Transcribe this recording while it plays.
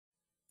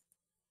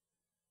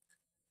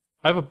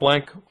I have a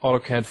blank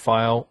AutoCAD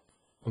file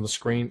on the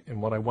screen,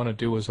 and what I want to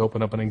do is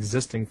open up an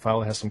existing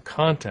file that has some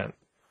content.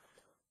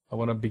 I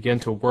want to begin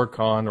to work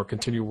on or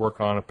continue work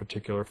on a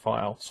particular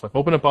file. So I've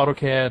opened up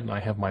AutoCAD and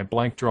I have my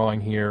blank drawing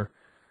here,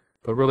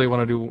 but really what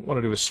I want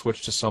to do is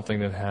switch to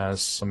something that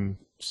has some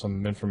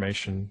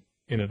information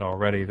in it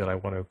already that I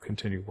want to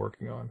continue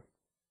working on.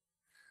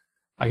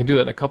 I can do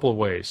that in a couple of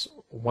ways.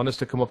 One is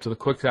to come up to the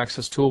Quick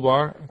Access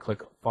toolbar and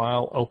click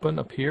File, Open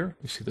up here.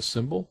 You see the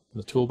symbol in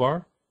the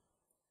toolbar.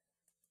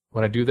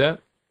 When I do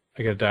that,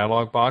 I get a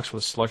dialog box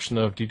with a selection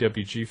of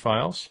DWG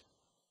files.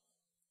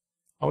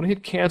 I want to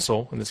hit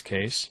Cancel in this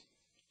case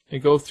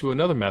and go through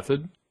another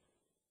method,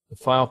 the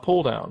File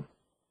Pull Down,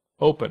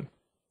 Open,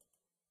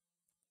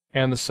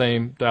 and the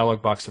same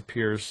dialog box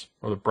appears,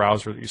 or the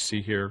browser that you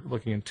see here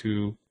looking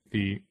into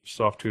the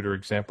SofTutor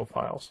example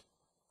files.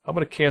 I'm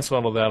going to cancel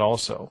out of that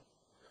also.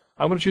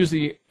 I'm going to choose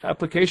the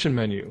Application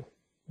menu.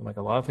 Like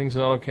a lot of things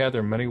in AutoCAD,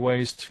 there are many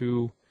ways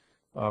to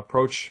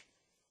approach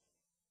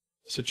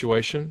the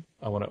situation.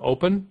 I want to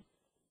open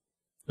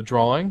the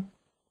drawing,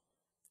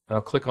 and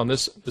I'll click on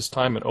this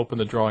time and open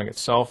the drawing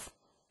itself,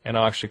 and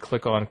I'll actually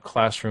click on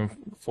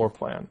Classroom Floor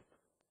Plan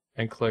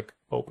and click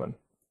Open.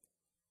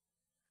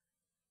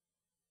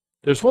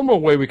 There's one more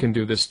way we can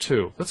do this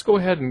too. Let's go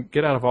ahead and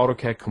get out of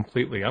AutoCAD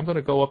completely. I'm going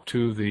to go up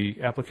to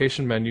the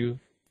Application menu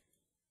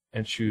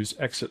and choose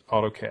Exit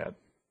AutoCAD.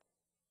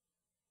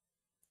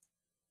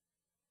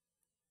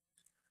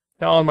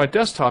 Now on my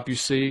desktop you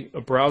see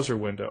a browser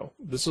window.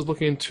 This is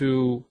looking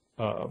into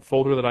a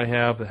folder that I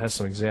have that has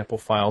some example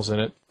files in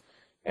it.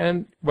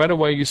 And right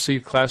away you see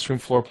Classroom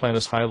Floor Plan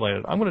is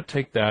highlighted. I'm going to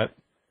take that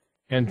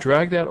and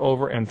drag that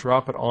over and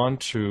drop it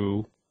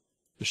onto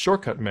the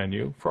shortcut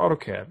menu for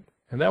AutoCAD.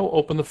 And that will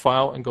open the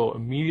file and go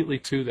immediately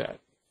to that.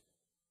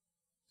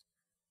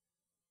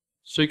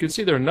 So you can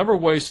see there are a number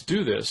of ways to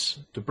do this,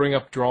 to bring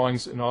up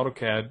drawings in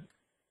AutoCAD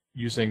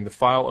using the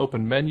File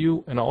Open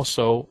menu and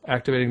also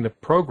activating the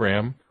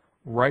program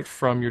right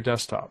from your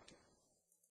desktop.